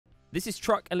This is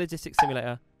Truck and Logistics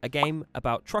Simulator, a game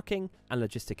about trucking and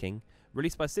logisticking.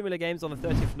 Released by Simula Games on the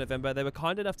 30th of November. They were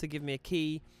kind enough to give me a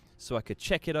key so I could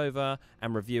check it over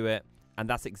and review it. And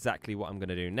that's exactly what I'm going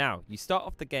to do now. You start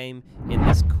off the game in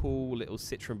this cool little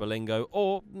Citroen Berlingo,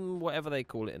 or whatever they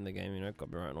call it in the game, you know,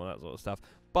 copyright and all that sort of stuff.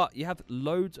 But you have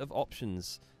loads of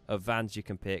options of vans you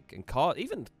can pick, and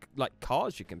even like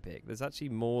cars you can pick. There's actually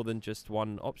more than just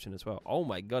one option as well. Oh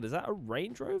my god, is that a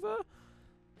Range Rover?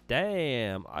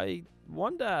 Damn, I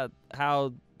wonder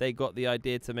how they got the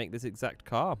idea to make this exact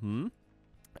car,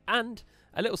 And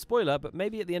a little spoiler, but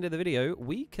maybe at the end of the video,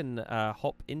 we can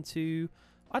hop into,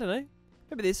 I don't know,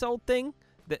 maybe this old thing.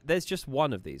 There's just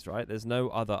one of these, right? There's no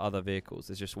other vehicles.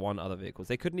 There's just one other vehicle.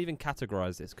 They couldn't even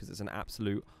categorize this because it's an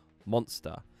absolute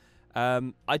monster.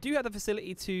 I do have the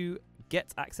facility to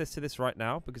get access to this right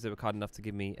now because they were kind enough to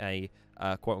give me a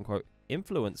quote-unquote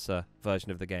influencer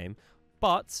version of the game.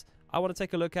 But I want to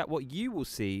take a look at what you will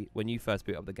see when you first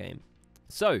boot up the game.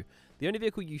 So, the only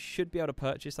vehicle you should be able to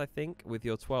purchase, I think, with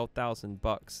your 12,000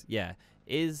 bucks, yeah,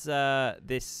 is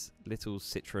this little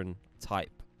Citroen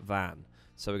type van.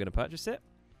 So we're going to purchase it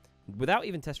without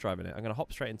even test driving it. I'm going to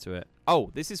hop straight into it.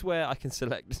 Oh, this is where I can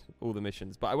select all the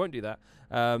missions, but I won't do that.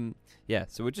 Yeah,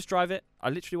 so we'll just drive it.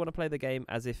 I literally want to play the game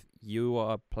as if you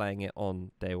are playing it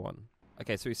on day one.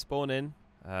 Okay, so we spawn in.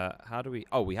 How do we...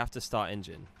 Oh, we have to start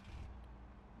engine.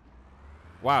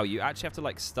 Wow, you actually have to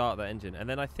like start that engine. And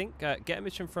then I think get a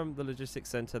mission from the logistics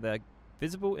center. They're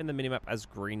visible in the minimap as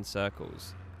green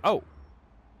circles. Oh,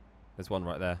 there's one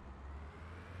right there.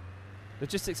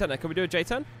 Logistics center. Can we do a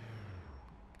J-turn?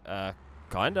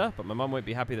 Kinda, but my mum won't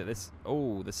be happy that this...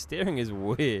 Oh, the steering is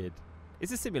weird.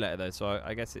 It's a simulator though, so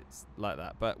I guess it's like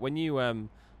that. But when you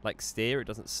like steer, it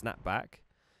doesn't snap back.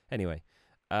 Anyway,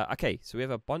 okay, so we have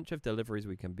a bunch of deliveries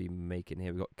we can be making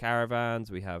here. We've got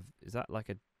caravans. We have... Is that like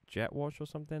a jet wash or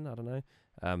something? I don't know.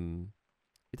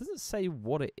 It doesn't say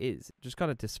what it is. It just kind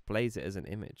of displays it as an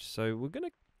image. So we're going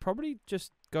to probably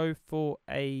just go for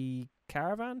a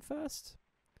caravan first.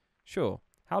 Sure.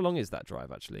 How long is that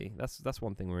drive, actually? That's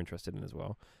one thing we're interested in as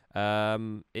well.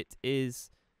 It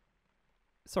is...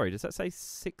 Sorry, does that say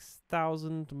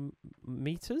 6,000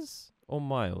 meters or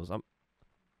miles? I'm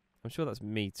sure that's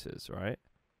meters, right?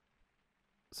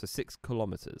 So 6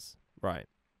 kilometers. Right.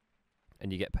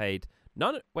 And you get paid...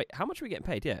 Wait, how much are we getting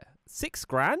paid? Yeah, 6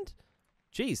 grand?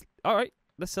 Jeez. All right,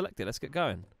 let's select it. Let's get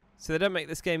going. So they don't make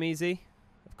this game easy.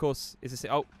 Of course, is this...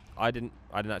 Oh, I didn't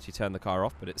actually turn the car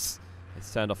off, but it's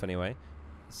turned off anyway.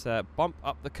 Let's bump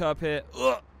up the curb here.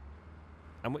 Ugh!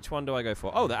 And which one do I go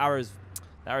for? Oh, the arrow's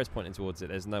pointing towards it.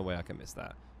 There's no way I can miss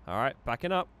that. All right,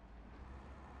 backing up.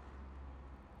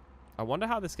 I wonder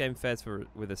how this game fares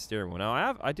with a steering wheel.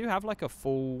 Now, I do have like a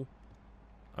full...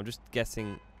 I'm just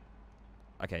guessing...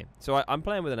 Okay, so I'm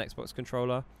playing with an Xbox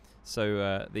controller.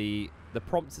 So the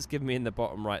prompts it's given me in the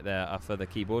bottom right there are for the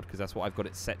keyboard because that's what I've got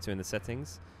it set to in the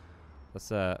settings. That's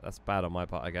bad on my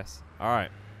part, I guess. All right.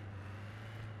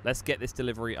 Let's get this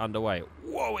delivery underway.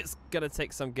 Whoa, it's going to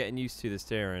take some getting used to the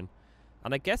steering.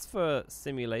 And I guess for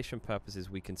simulation purposes,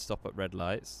 we can stop at red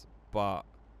lights. But,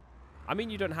 I mean,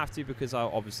 you don't have to because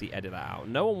I'll obviously edit that out.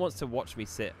 No one wants to watch me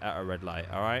sit at a red light,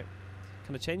 all right?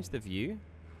 Can I change the view?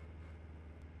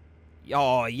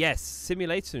 Oh, yes.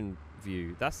 Simulation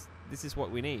view. This is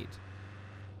what we need.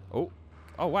 Oh,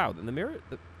 wow. And the mirror...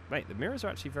 Mate, the mirrors are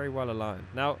actually very well aligned.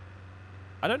 Now,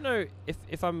 I don't know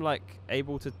if I'm, like,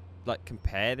 able to... like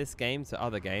compare this game to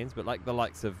other games, but like the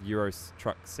likes of Euro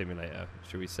Truck Simulator,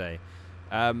 should we say.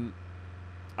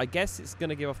 I guess it's going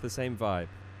to give off the same vibe.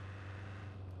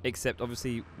 Except,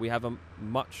 obviously, we have a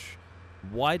much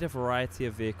wider variety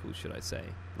of vehicles, should I say.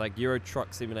 Like, Euro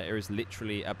Truck Simulator is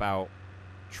literally about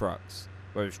trucks,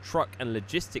 whereas Truck and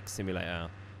Logistics Simulator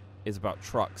is about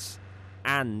trucks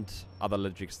and other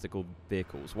logistical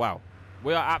vehicles. Wow.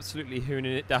 We are absolutely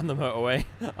hooning it down the motorway.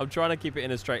 I'm trying to keep it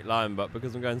in a straight line, but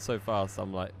because I'm going so fast,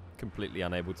 I'm like completely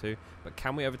unable to. But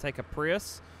can we overtake a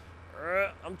Prius?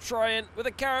 I'm trying with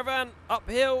a caravan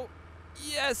uphill.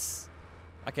 Yes.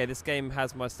 Okay, this game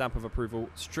has my stamp of approval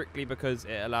strictly because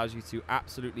it allows you to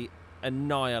absolutely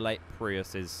annihilate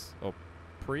Priuses or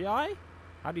Prii.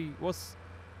 How do you? What's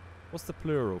the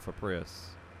plural for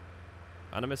Prius?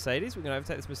 And a Mercedes. We're gonna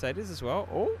overtake this Mercedes as well.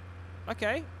 Oh,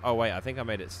 okay. Oh wait, I think I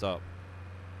made it stop.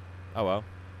 Oh well,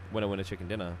 winner chicken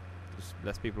dinner. Just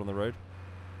less people on the road.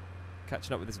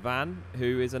 Catching up with this van,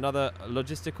 who is another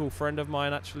logistical friend of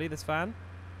mine actually, this van.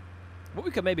 What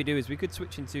we could maybe do is we could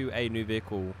switch into a new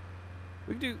vehicle.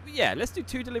 We could do, yeah, let's do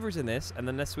 2 deliveries in this, and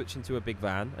then let's switch into a big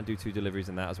van and do 2 deliveries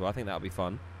in that as well. I think that would be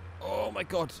fun. Oh my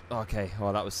god. Okay,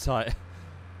 oh that was tight.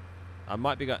 I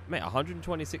might be going, mate,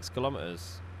 126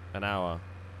 kilometers an hour.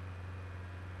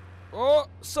 Oh,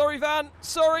 sorry, van.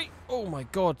 Sorry. Oh, my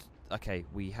God. Okay,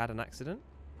 we had an accident.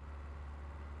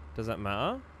 Does that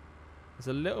matter? There's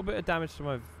a little bit of damage to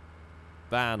my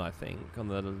van, I think. On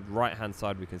the right-hand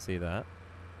side, we can see that.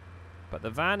 But the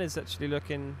van is actually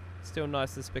looking still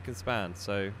nice and spick and span,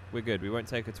 so we're good. We won't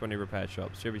take her to any repair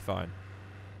shops. She'll be fine.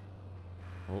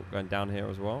 Oh, going down here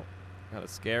as well. Kind of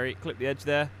scary. Clip the edge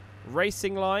there.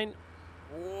 Racing line.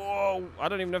 Whoa! I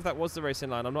don't even know if that was the racing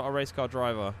line. I'm not a race car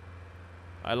driver.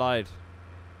 I lied.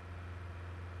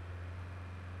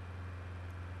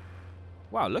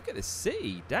 Wow, look at this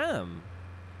city. Damn.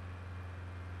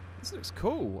 This looks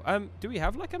cool. Do we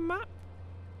have like a map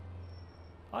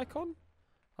icon?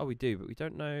 Oh, we do, but we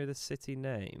don't know the city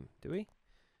name, do we?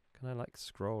 Can I like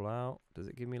scroll out? Does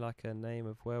it give me like a name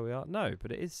of where we are? No,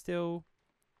 but it is still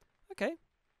okay.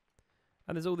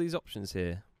 And there's all these options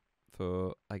here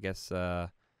for, I guess,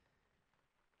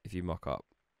 if you mock up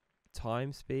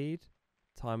time, speed,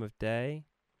 time of day,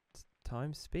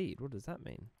 time, speed. What does that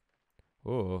mean?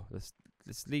 Oh, let's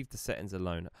leave the settings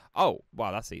alone. Oh,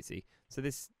 wow, that's easy. So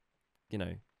this, you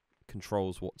know,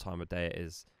 controls what time of day it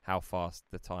is, how fast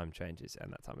the time changes,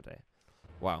 and that time of day.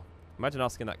 Wow. Imagine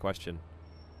asking that question.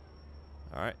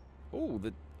 All right. Oh,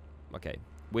 okay.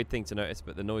 Weird thing to notice,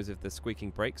 but the noise of the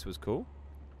squeaking brakes was cool.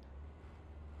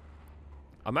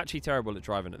 I'm actually terrible at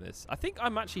driving at this. I think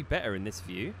I'm actually better in this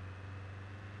view.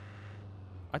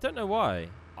 I don't know why.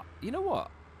 You know what?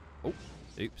 Oh,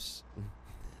 oops.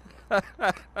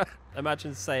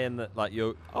 Imagine saying that, like,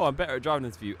 I'm better at driving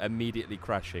this view, immediately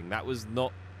crashing. That was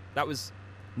not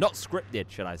scripted,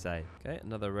 should I say. Okay,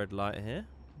 another red light here.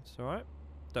 It's alright.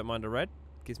 Don't mind a red.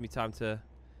 Gives me time to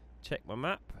check my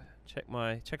map. Check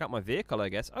out my vehicle, I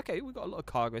guess. Okay, we've got a lot of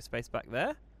cargo space back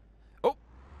there. Oh,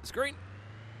 screen.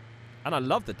 And I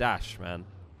love the dash, man.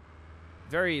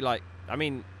 Very, like, I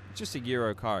mean, just a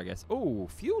Euro car, I guess. Oh,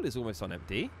 fuel is almost on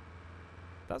empty.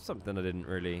 That's something I didn't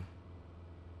really...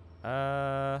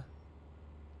 Oh,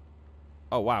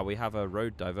 wow, we have a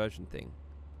road diversion thing.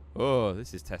 Oh,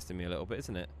 this is testing me a little bit,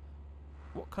 isn't it?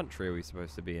 What country are we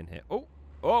supposed to be in here?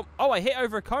 Oh, I hit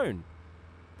over a cone.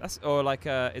 That's, or like,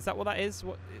 is that what that is?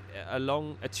 What,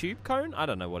 a tube cone? I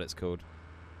don't know what it's called.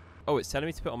 Oh, it's telling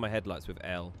me to put on my headlights with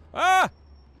L. Ah!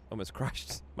 Almost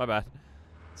crashed. My bad.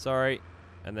 Sorry.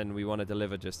 And then we want to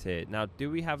deliver just here. Now, do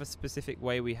we have a specific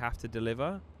way we have to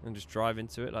deliver and just drive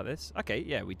into it like this? Okay,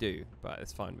 yeah, we do. But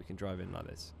it's fine. We can drive in like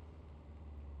this.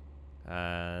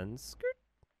 And skirt.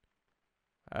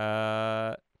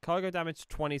 Cargo damage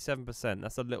 27%.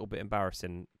 That's a little bit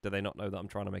embarrassing. Do they not know that I'm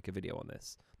trying to make a video on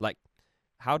this? Like,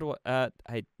 how do I...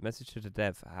 hey, message to the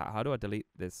dev. How do I delete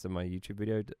this in my YouTube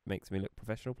video that makes me look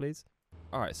professional, please?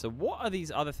 Alright, so what are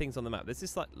these other things on the map? There's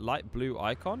this, like, light blue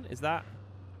icon. Is that...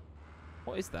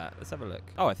 What is that? Let's have a look.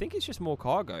 Oh, I think it's just more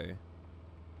cargo.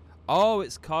 Oh,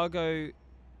 it's cargo...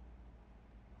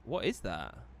 What is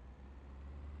that?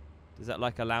 Does that,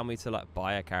 like, allow me to, like,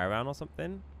 buy a caravan or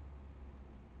something?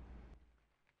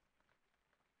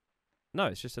 No,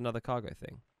 it's just another cargo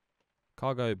thing.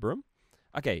 Cargo broom?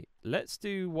 Okay, let's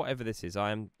do whatever this is.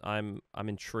 I'm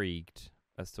intrigued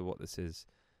as to what this is.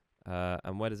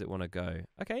 And where does it want to go?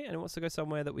 Okay, and it wants to go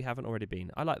somewhere that we haven't already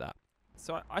been. I like that.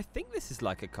 So I think this is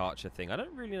like a Karcher thing. I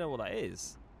don't really know what that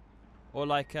is. Or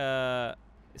like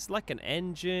it's like an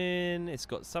engine. It's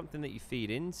got something that you feed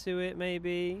into it,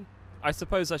 maybe. I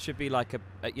suppose I should be like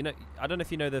you know, I don't know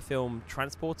if you know the film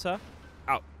Transporter.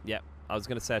 Oh, yeah. I was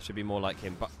going to say I should be more like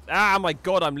him, but... Ah, my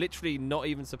God, I'm literally not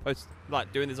even supposed to...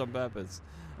 Like, doing this on purpose.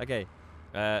 Okay.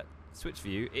 Switch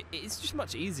view. It's just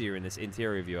much easier in this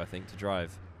interior view, I think, to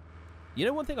drive. You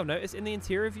know one thing I've noticed? In the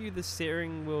interior view, the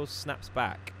steering wheel snaps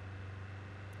back.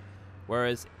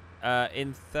 Whereas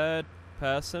in third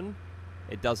person,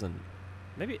 it doesn't.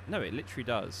 Maybe... No, it literally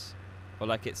does. Or,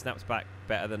 like, it snaps back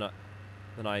better than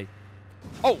I...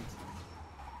 Oh!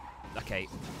 Okay.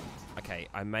 Okay,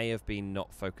 I may have been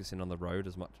not focusing on the road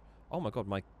as much. Oh my God,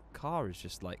 my car is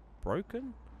just like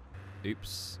broken.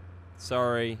 Oops.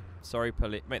 Sorry. Sorry,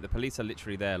 police. Mate, the police are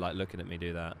literally there like looking at me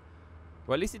do that.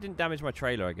 Well, at least it didn't damage my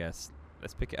trailer, I guess.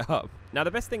 Let's pick it up. Now,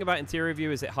 the best thing about interior view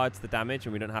is it hides the damage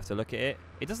and we don't have to look at it.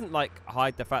 It doesn't like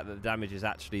hide the fact that the damage is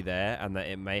actually there and that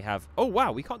it may have... Oh,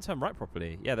 wow, we can't turn right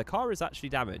properly. Yeah, the car is actually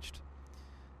damaged.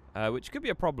 Which could be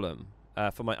a problem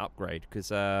for my upgrade because,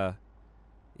 yeah,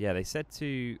 they said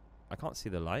to... I can't see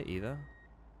the light either.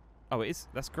 Oh, it is.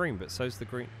 That's green, but so's the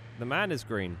green. The man is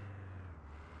green.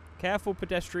 Careful,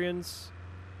 pedestrians.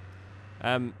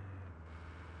 Yeah,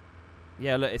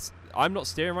 look, I'm not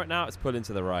steering right now. It's pulling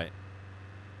to the right,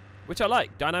 which I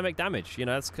like. Dynamic damage. You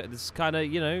know, it's kind of,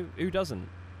 you know, who doesn't?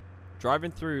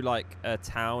 Driving through like a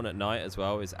town at night as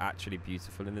well is actually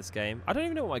beautiful in this game. I don't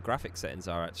even know what my graphic settings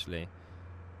are actually.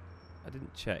 I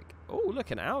didn't check. Oh,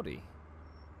 look, an Audi.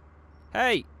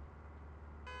 Hey!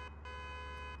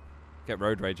 Get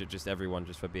road rage at just everyone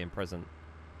just for being present.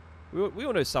 We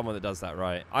all know someone that does that,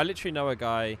 right? I literally know a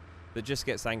guy that just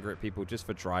gets angry at people just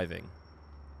for driving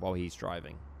while he's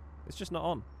driving. It's just not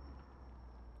on.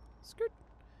 It's good.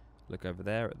 Look over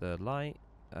there at the light.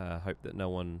 Hope that no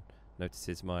one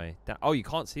notices my... oh, you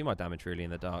can't see my damage really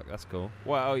in the dark. That's cool.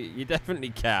 Well, you definitely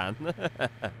can.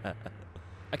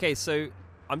 Okay, so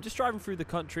I'm just driving through the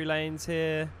country lanes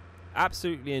here.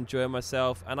 Absolutely enjoying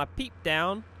myself. And I peep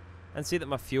down and see that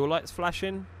my fuel light's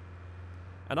flashing.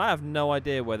 And I have no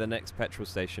idea where the next petrol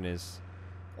station is.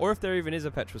 Or if there even is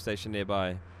a petrol station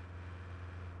nearby.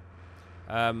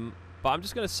 But I'm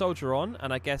just going to soldier on.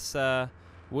 And I guess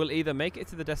we'll either make it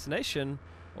to the destination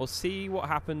or see what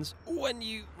happens when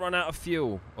you run out of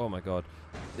fuel. Oh my god.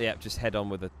 Yep, just head on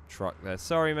with the truck there.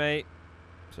 Sorry, mate.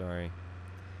 Sorry.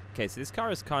 Okay, so this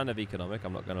car is kind of economic,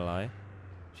 I'm not going to lie.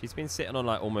 She's been sitting on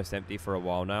like almost empty for a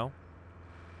while now.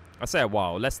 I say a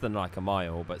while, less than like a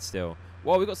mile, but still.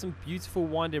 Well, we've got some beautiful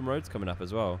winding roads coming up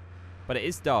as well. But it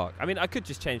is dark. I mean, I could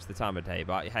just change the time of day,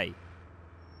 but hey.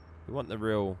 We want the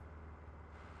real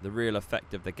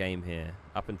effect of the game here.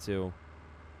 Up until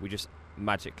we just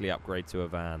magically upgrade to a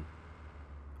van.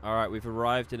 Alright, we've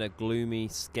arrived in a gloomy,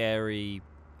 scary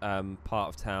part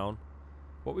of town.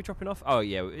 What are we dropping off? Oh,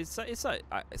 yeah, it's like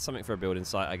something for a building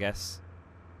site, I guess.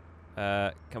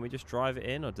 Can we just drive it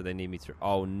in, or do they need me to...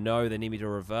 oh, no, they need me to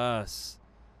reverse.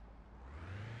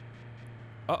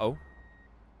 Uh-oh.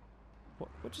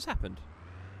 What just happened?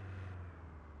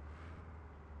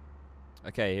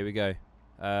 Okay, here we go.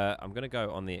 I'm going to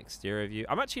go on the exterior view.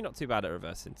 I'm actually not too bad at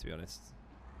reversing, to be honest.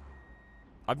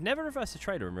 I've never reversed a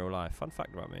trailer in real life. Fun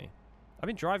fact about me. I've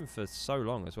been driving for so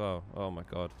long as well. Oh, my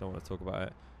God. Don't want to talk about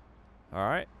it. All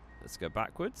right. Let's go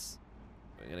backwards.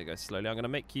 We're going to go slowly. I'm going to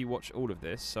make you watch all of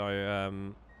this.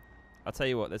 So, I'll tell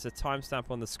you what. There's a timestamp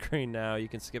on the screen now. You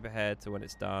can skip ahead to when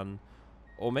it's done.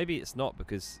 Or maybe it's not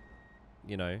because,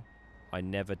 you know, I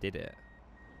never did it.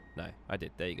 No, I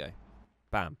did. There you go.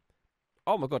 Bam.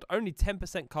 Oh my god, only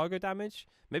 10% cargo damage?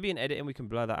 Maybe in editing we can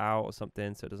blur that out or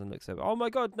something so it doesn't look so... oh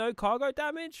my god, no cargo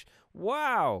damage?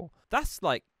 Wow. That's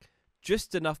like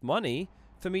just enough money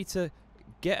for me to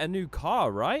get a new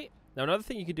car, right? Now another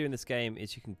thing you can do in this game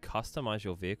is you can customize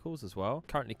your vehicles as well.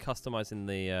 Currently customizing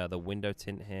the window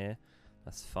tint here.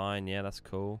 That's fine, yeah, that's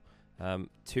cool.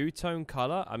 Two-tone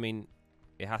color, I mean,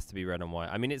 it has to be red and white.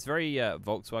 I mean, it's very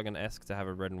Volkswagen-esque to have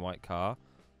a red and white car,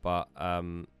 but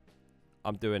I'm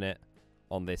doing it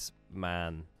on this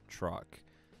man truck.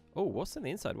 Oh, what's on the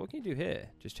inside? What can you do here?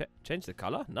 Just change the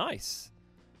color? Nice.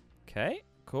 Okay,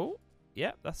 cool.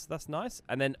 Yep, that's nice.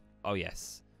 And then, oh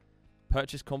yes.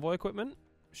 Purchase convoy equipment?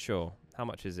 Sure. How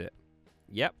much is it?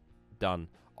 Yep, done.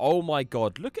 Oh my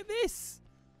god, look at this!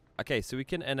 Okay, so we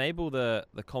can enable the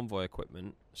convoy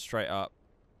equipment straight up.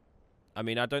 I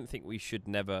mean, I don't think we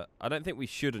shouldn't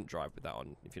drive with that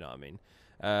on, if you know what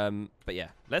I mean. But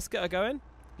yeah, let's get her going.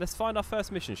 Let's find our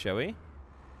first mission, shall we?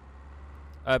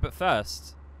 But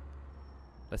first,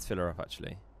 let's fill her up,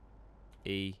 actually.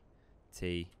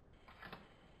 E-T.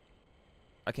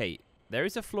 Okay, there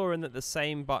is a flaw in that the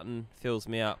same button fills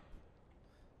me up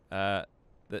that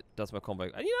does my convoy.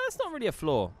 And, you know, that's not really a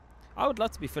flaw. I would love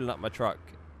to be filling up my truck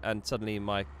and suddenly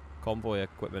my convoy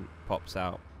equipment pops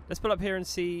out. Let's pull up here and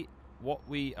see what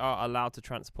we are allowed to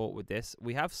transport with this.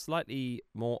 We have slightly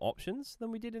more options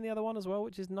than we did in the other one as well,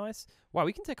 which is nice. Wow,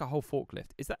 we can take a whole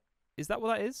forklift. Is that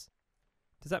what that is?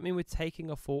 Does that mean we're taking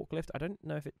a forklift? I don't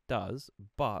know if it does,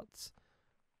 but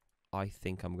I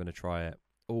think I'm going to try it.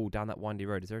 Oh, down that windy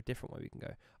road. Is there a different way we can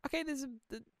go? Okay,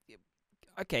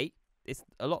 okay, it's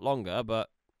a lot longer,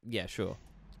 but yeah, sure.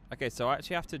 Okay, so I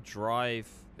actually have to drive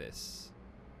this.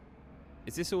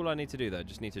 Is this all I need to do, though?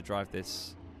 Just need to drive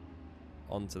this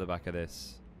onto the back of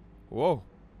this. Whoa.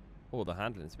 Oh, the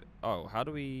handling's a bit... oh, how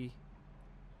do we...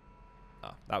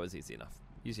 oh, that was easy enough.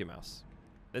 Use your mouse.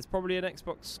 There's probably an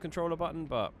Xbox controller button,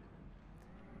 but...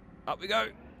 up we go.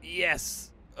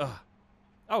 Yes. Ugh.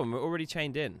 Oh, and we're already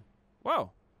chained in.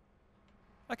 Wow.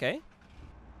 Okay.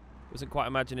 Wasn't quite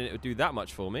imagining it would do that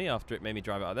much for me after it made me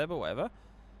drive out of there, but whatever.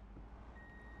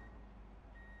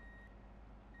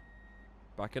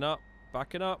 Backing up.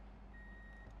 Backing up.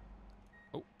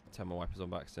 Oh, turn my wipers on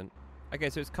by accident. Okay,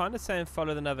 so it's kind of saying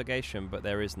follow the navigation, but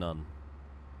there is none.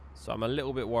 So I'm a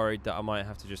little bit worried that I might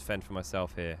have to just fend for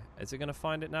myself here. Is it going to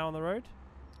find it now on the road?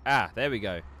 Ah, there we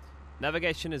go.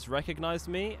 Navigation has recognized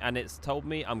me, and it's told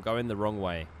me I'm going the wrong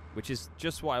way, which is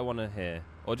just what I want to hear,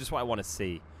 or just what I want to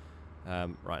see.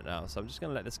 right now. So I'm just going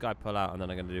to let this guy pull out, and then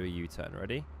I'm going to do a U-turn.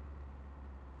 Ready?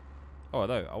 Oh,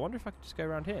 although, I wonder if I can just go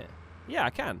around here. Yeah, I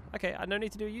can. Okay, I no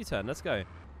need to do a U-turn. Let's go.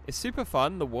 It's super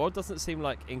fun. The world doesn't seem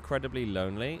like incredibly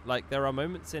lonely. Like, there are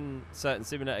moments in certain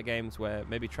simulator games where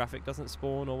maybe traffic doesn't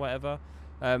spawn or whatever.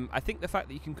 I think the fact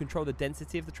that you can control the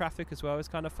density of the traffic as well is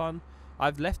kind of fun.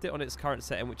 I've left it on its current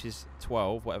setting, which is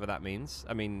 12, whatever that means.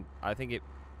 I mean, I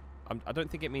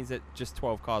don't think it means that just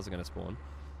 12 cars are going to spawn.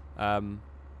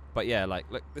 But yeah, like,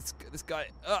 look, this guy,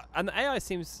 and the AI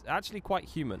seems actually quite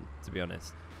human, to be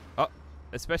honest.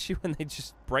 Especially when they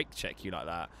just brake check you like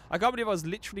that. I can't believe I was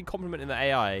literally complimenting the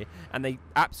AI and they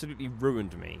absolutely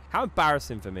ruined me. How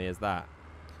embarrassing for me is that?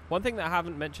 One thing that I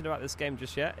haven't mentioned about this game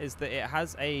just yet is that it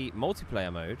has a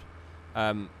multiplayer mode,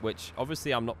 which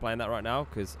obviously I'm not playing that right now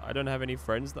because I don't have any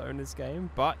friends that own this game.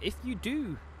 But if you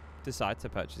do decide to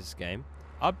purchase this game,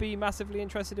 I'd be massively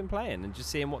interested in playing and just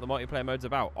seeing what the multiplayer mode's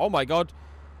about. Oh my god!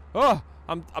 Oh,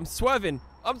 I'm swerving!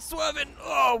 I'm swerving!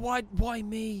 Oh, why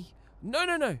me?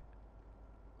 No!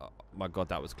 Oh my god,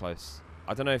 that was close.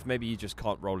 I don't know if maybe you just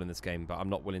can't roll in this game, but I'm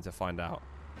not willing to find out.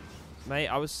 Mate,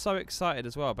 I was so excited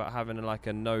as well about having like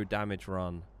a no damage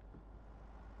run.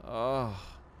 Oh.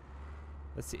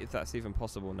 Let's see if that's even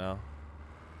possible now.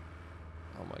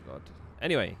 Oh my god.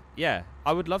 Anyway, yeah,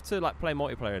 I would love to like play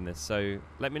multiplayer in this, so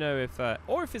let me know if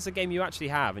or if it's a game you actually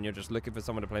have and you're just looking for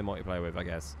someone to play multiplayer with, I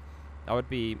guess. I would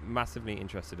be massively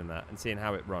interested in that and seeing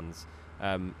how it runs.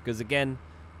 Because again,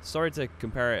 sorry to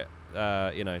compare it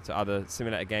you know, to other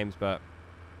simulator games, but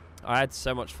I had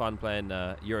so much fun playing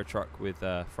Euro Truck with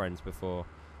friends before,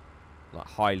 like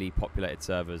highly populated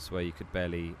servers where you could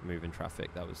barely move in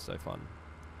traffic. That was so fun.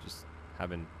 Just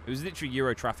having, it was literally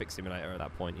Euro Traffic Simulator at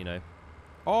that point, you know.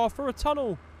 Oh, for a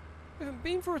tunnel! We haven't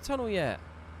been for a tunnel yet.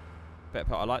 Better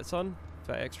put our lights on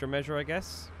for extra measure, I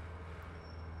guess.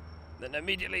 Then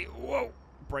immediately, whoa!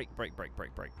 Brake.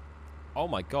 Oh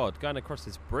my god, going across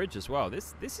this bridge as well.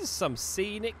 This is some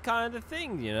scenic kind of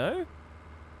thing, you know?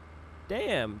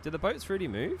 Damn, do the boats really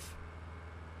move?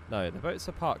 No, the boats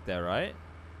are parked there, right?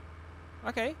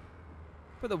 Okay.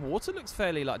 But the water looks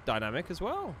fairly, like, dynamic as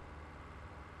well.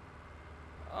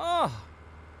 Oh,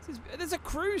 there's a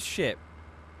cruise ship.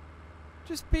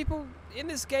 Just people in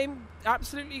this game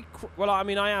absolutely... well, I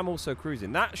mean, I am also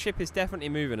cruising. That ship is definitely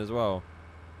moving as well.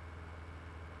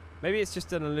 Maybe it's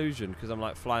just an illusion because I'm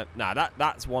like flying. Nah,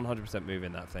 that's 100%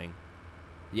 moving, that thing.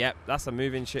 Yep, that's a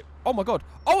moving ship. Oh my god.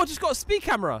 Oh, I just got a speed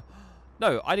camera.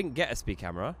 No, I didn't get a speed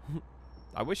camera.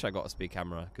 I wish I got a speed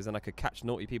camera because then I could catch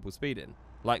naughty people speeding.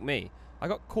 Like me. I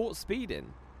got caught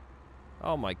speeding.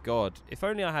 Oh my god. If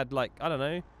only I had, like, I don't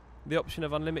know, the option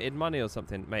of unlimited money or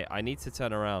something. Mate, I need to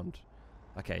turn around.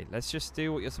 Okay, let's just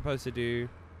do what you're supposed to do.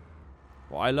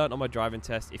 What I learned on my driving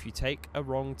test, if you take a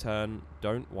wrong turn,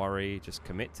 don't worry. Just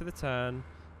commit to the turn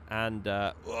and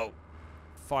whoa,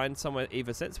 find somewhere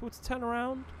either sensible to turn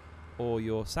around or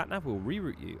your sat-nav will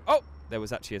reroute you. Oh, there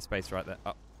was actually a space right there.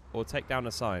 Oh, or take down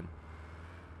a sign.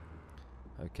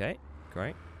 Okay,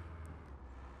 great.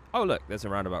 Oh, look, there's a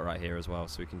roundabout right here as well,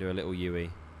 so we can do a little UE.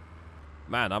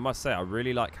 Man, I must say, I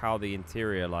really like how the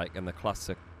interior, like, and the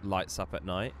cluster lights up at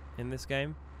night in this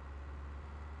game.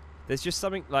 There's just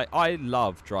something, like, I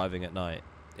love driving at night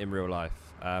in real life.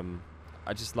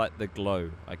 I just like the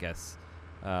glow, I guess.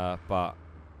 But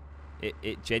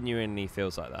it genuinely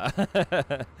feels like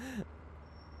that.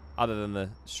 Other than the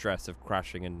stress of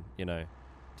crashing and, you know,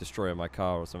 destroying my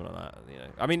car or something like that. You know,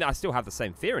 I mean, I still have the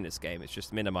same fear in this game. It's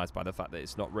just minimized by the fact that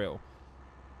it's not real.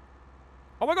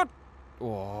 Oh my god!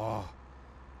 Oh,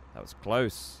 that was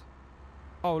close.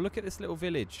 Oh, look at this little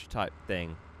village type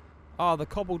thing. Oh, the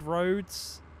cobbled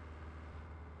roads.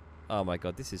 Oh my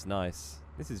god, this is nice.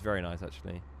 This is very nice,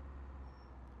 actually.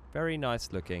 Very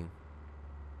nice looking.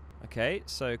 Okay,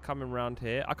 so coming around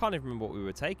here. I can't even remember what we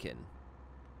were taking.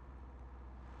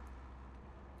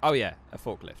 Oh yeah, a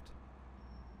forklift.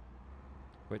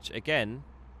 Which, again,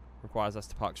 requires us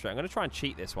to park straight. I'm going to try and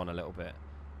cheat this one a little bit.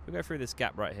 We'll go through this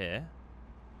gap right here.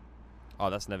 Oh,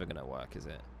 that's never going to work, is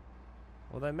it?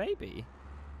 Although, maybe.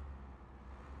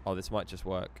 Oh, this might just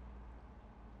work.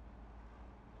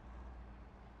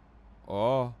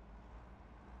 Oh.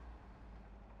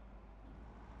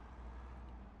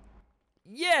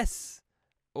 Yes!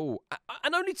 Oh,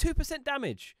 and only 2%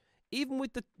 damage. Even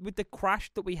with the crash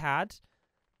that we had,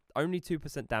 only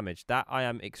 2% damage. That I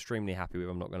am extremely happy with,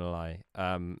 I'm not going to lie.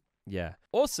 Yeah.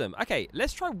 Awesome. Okay,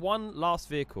 let's try one last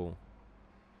vehicle.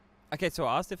 Okay, so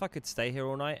I asked if I could stay here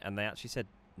all night, and they actually said,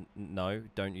 no,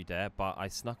 don't you dare. But I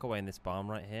snuck away in this barn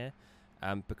right here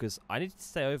because I needed to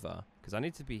stay over because I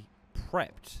need to be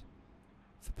prepped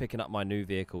for picking up my new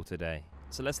vehicle today.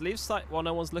 So let's leave site while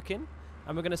no one's looking,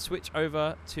 And we're going to switch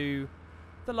over to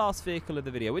the last vehicle of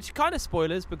the video, which kind of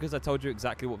spoilers because I told you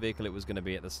exactly what vehicle it was going to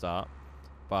be at the start.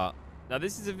 But now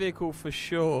this is a vehicle for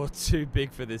sure too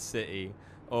big for this city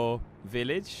or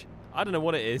village. I don't know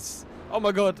what it is. Oh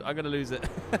my god, I'm going to lose it.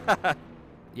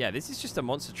 Yeah, this is just a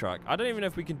monster truck. I don't even know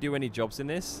if we can do any jobs in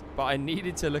this, but I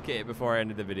needed to look at it before I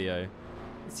ended the video.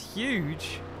 It's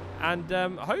huge and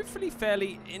hopefully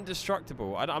fairly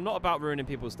indestructible. I'm not about ruining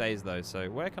people's days though, so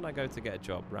where can I go to get a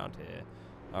job? Around here.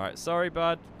 Alright, sorry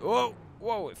bud. Whoa,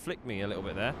 whoa, it flicked me a little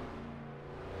bit there.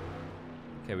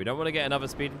 Okay, we don't want to get another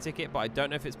speeding ticket, but I don't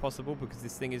know if it's possible because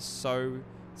this thing is so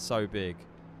big.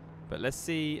 But let's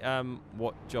see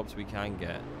what jobs we can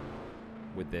get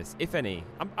with this, if any.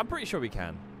 I'm pretty sure we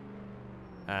can.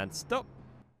 And stop.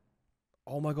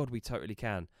 Oh my god, we totally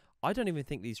can. I don't even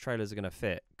think these trailers are going to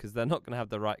fit because they're not going to have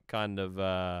the right kind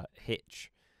of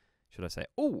hitch, should I say.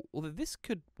 Oh, although this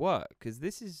could work because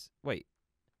this is... Wait.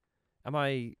 Am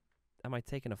I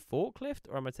taking a forklift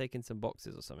or am I taking some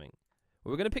boxes or something?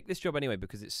 Well, we're going to pick this job anyway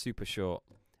because it's super short.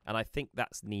 And I think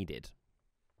that's needed.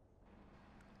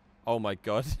 Oh my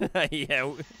god.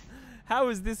 Yeah. How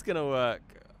is this going to work?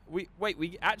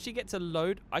 We actually get to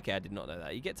load... Okay, I did not know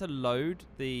that. You get to load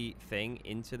the thing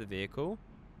into the vehicle.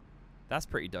 That's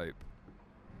pretty dope.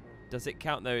 Does it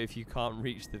count, though, if you can't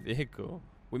reach the vehicle?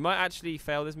 We might actually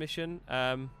fail this mission.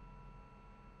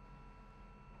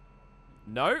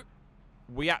 No.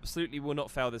 We absolutely will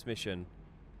not fail this mission.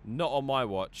 Not on my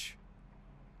watch.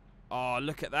 Oh,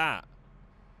 look at that.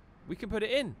 We can put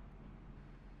it in.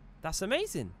 That's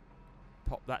amazing.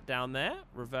 Pop that down there.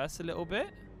 Reverse a little bit.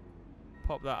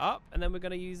 Pop that up, and then we're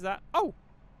going to use that. Oh!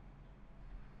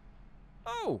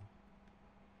 Oh!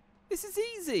 This is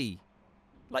easy!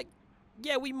 Like,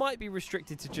 yeah, we might be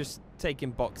restricted to just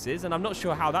taking boxes, and I'm not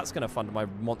sure how that's going to fund my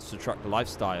monster truck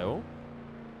lifestyle.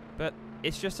 But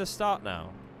it's just a start now.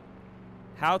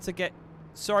 How to get...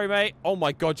 Sorry, mate. Oh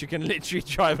my god, you can literally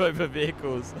drive over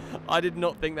vehicles. I did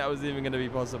not think that was even going to be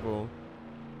possible.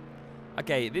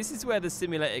 Okay, this is where the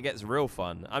simulator gets real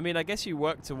fun. I mean, I guess you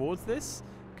work towards this.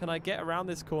 Can I get around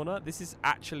this corner? This is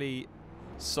actually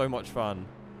so much fun.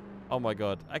 Oh my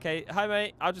god. Okay, hi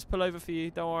mate. I'll just pull over for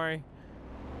you. Don't worry.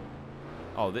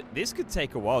 Oh, this could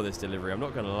take a while, this delivery. I'm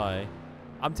not going to lie.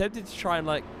 I'm tempted to try and,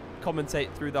 like,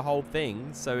 commentate through the whole thing,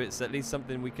 so it's at least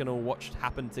something we can all watch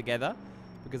happen together.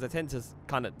 Because I tend to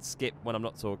kind of skip when I'm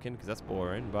not talking, because that's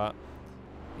boring, but...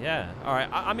 Yeah. Alright,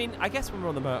 I mean, I guess when we're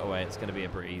on the motorway, it's going to be a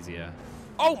bit easier.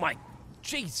 Oh my...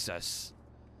 Jesus!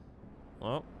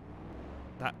 Well...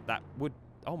 That would...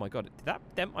 Oh my god, did that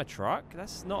dent my truck?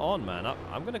 That's not on, man.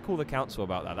 I'm going to call the council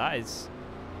about that. That is...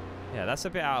 Yeah, that's a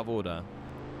bit out of order.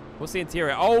 What's the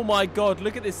interior? Oh my god,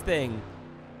 look at this thing.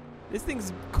 This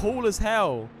thing's cool as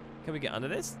hell. Can we get under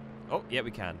this? Oh, yeah, we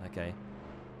can. Okay.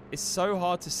 It's so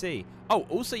hard to see. Oh,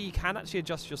 also you can actually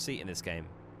adjust your seat in this game,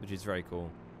 which is very cool.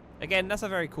 Again, that's a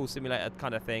very cool simulator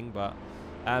kind of thing, but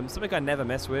something I never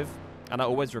mess with, and I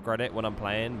always regret it when I'm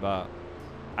playing, but...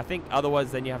 I think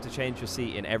otherwise then you have to change your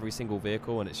seat in every single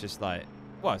vehicle, and it's just like,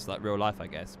 well, it's like real life, I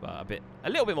guess, but a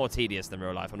little bit more tedious than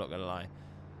real life, I'm not going to lie.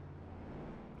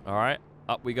 All right,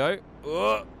 up we go.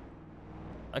 Ugh.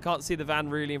 I can't see the van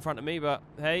really in front of me, but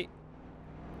hey.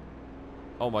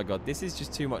 Oh my god, this is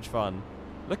just too much fun.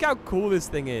 Look how cool this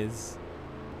thing is.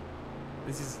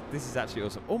 This is actually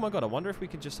awesome. Oh my god, I wonder if we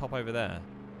can just hop over there.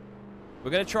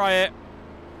 We're going to try it.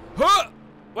 Huh!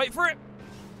 Wait for it.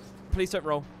 Please don't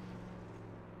roll.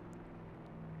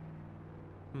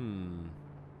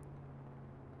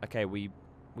 Okay, we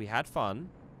had fun,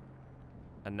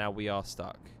 and now we are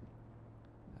stuck.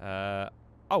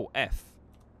 Oh, F.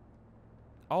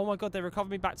 Oh my god, they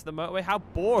recovered me back to the motorway. How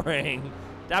boring.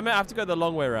 Damn it, I have to go the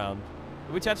long way around.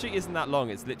 Which actually isn't that long.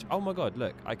 It's literally... Oh my god,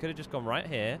 look. I could have just gone right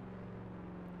here.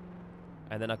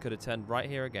 And then I could have turned right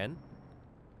here again.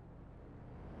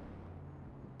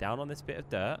 Down on this bit of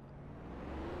dirt.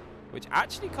 Which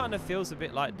actually kind of feels a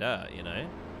bit like dirt, you know?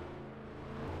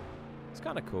 It's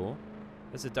kind of cool.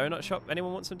 There's a donut shop.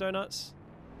 Anyone want some donuts?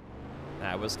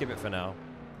 Nah, we'll skip it for now.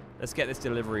 Let's get this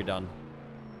delivery done.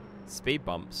 Speed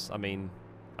bumps. I mean,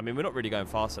 we're not really going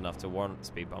fast enough to warrant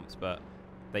speed bumps, but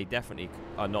they definitely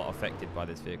are not affected by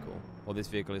this vehicle. Or this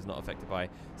vehicle is not affected by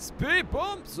speed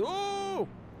bumps. Oh!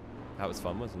 That was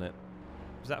fun, wasn't it?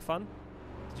 Was that fun?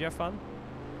 Did you have fun?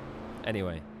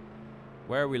 Anyway,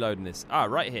 where are we loading this? Ah,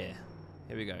 right here.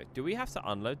 Here we go. Do we have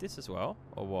to unload this as well,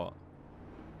 or what?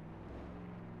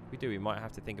 If we do, we might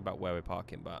have to think about where we're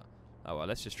parking, but... Oh, well,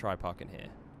 let's just try parking here.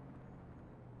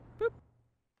 Boop.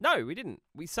 No, we didn't.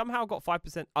 We somehow got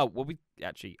 5%... Oh, well, we...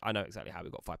 Actually, I know exactly how we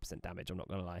got 5% damage. I'm not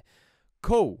going to lie.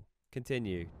 Cool.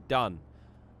 Continue. Done.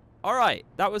 All right,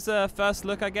 that was a first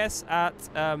look, I guess, at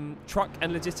Truck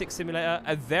and Logistics Simulator.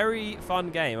 A very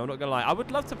fun game, I'm not going to lie. I would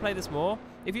love to play this more.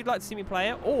 If you'd like to see me play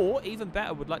it, or even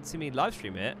better, would like to see me live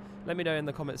stream it, let me know in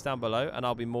the comments down below, and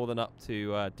I'll be more than up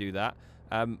to do that.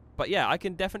 But yeah, I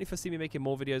can definitely foresee me making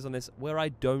more videos on this where I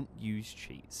don't use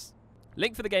cheats.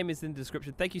 Link for the game is in the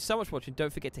description. Thank you so much for watching.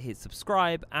 Don't forget to hit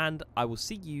subscribe, and I will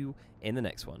see you in the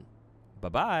next one.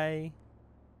 Bye-bye.